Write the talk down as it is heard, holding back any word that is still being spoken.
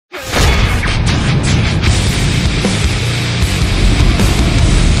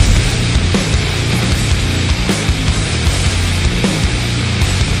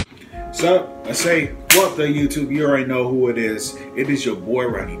So I say, what the YouTube? You already know who it is. It is your boy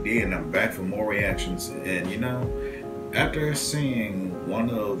Ronnie D, and I'm back for more reactions. And you know, after seeing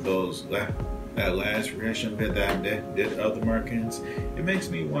one of those that last reaction vid that I did of the Americans, it makes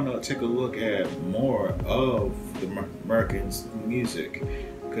me want to take a look at more of the Americans music,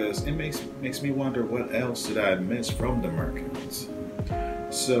 because it makes me wonder what else did I miss from the Americans.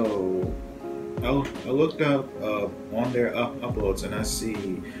 So I looked up on their uploads, and I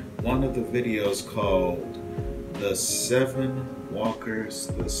see one of the videos called "The Seven Walkers,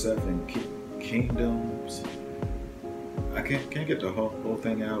 the Seven Kingdoms." I can't get the whole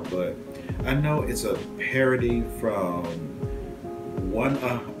thing out, but I know it's a parody from one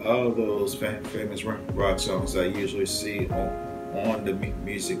of those famous rock songs I usually see on the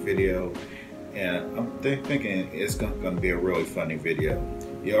music video, and I'm thinking it's gonna be a really funny video.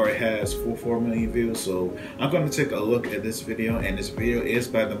 It already has 4 million views, so I'm going to take a look at this video, and this video is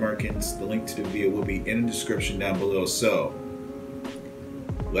by the Americans. The link to the video will be in the description down below, so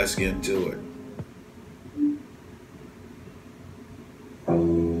let's get into it.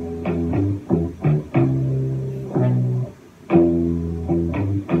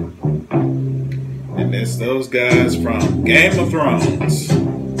 And it's those guys from Game of Thrones,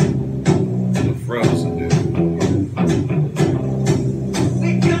 the Frozen dude.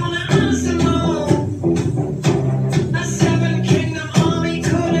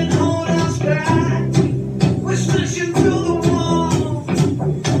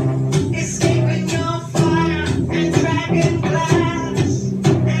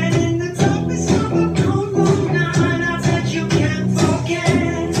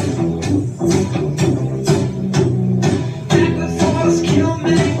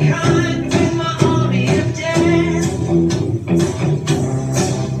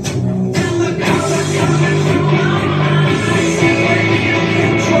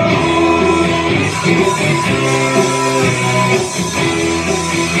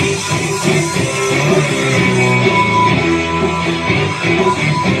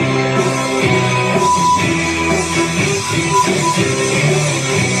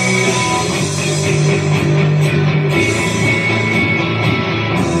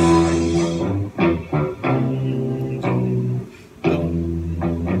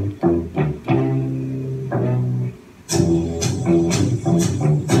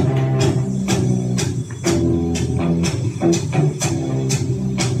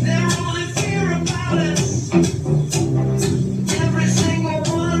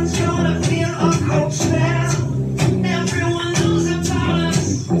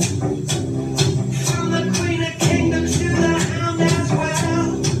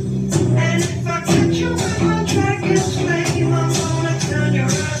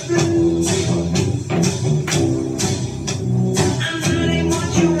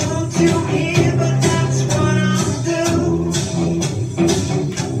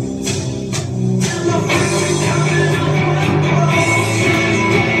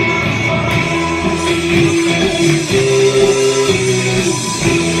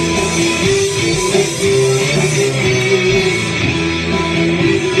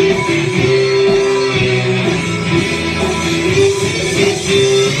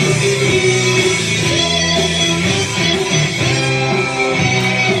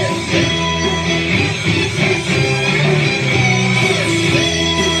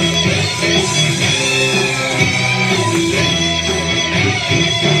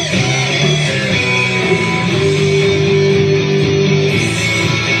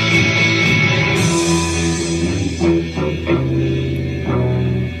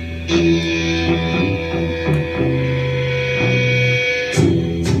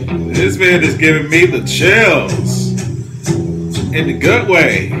 This man is giving me the chills in the good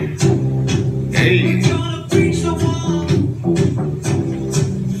way. Hey.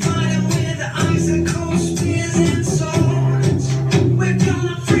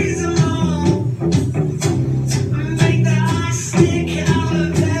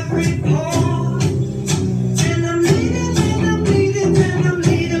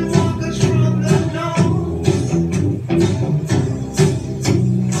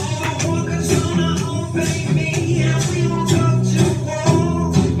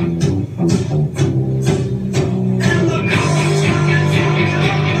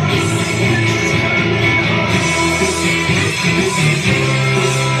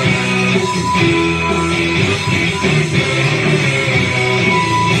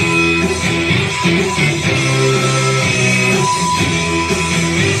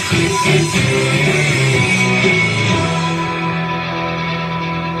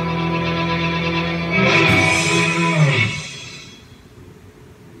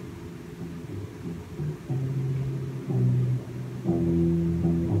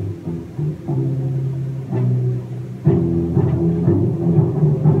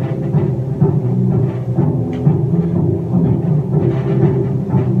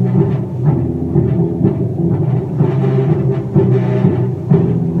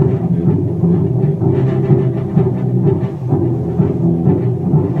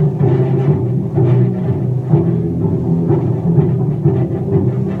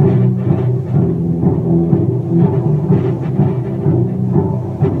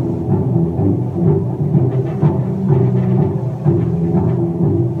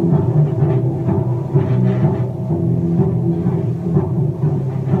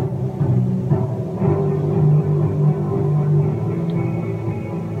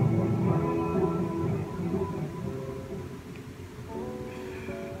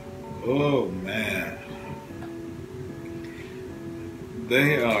 Oh man,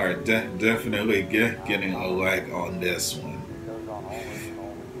 they are definitely getting a like on this one.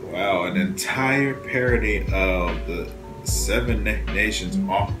 Wow, an entire parody of the Seven Nations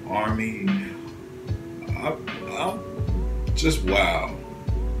Army. I'm just wow.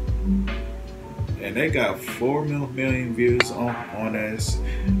 And they got 4 million views on this.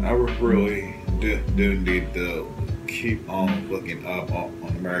 I really do need to keep on looking up on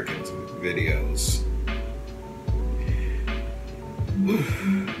Americans' videos.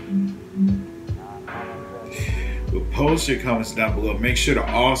 But post your comments down below. Make sure to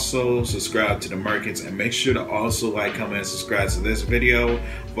also subscribe to the Americans, and make sure to also like, comment, and subscribe to this video.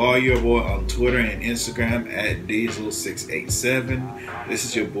 Follow your boy on Twitter and Instagram at Diesel687. This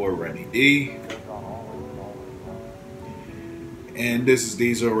is your boy Ronnie D, and this is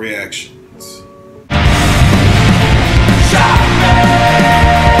Diesel Reaction.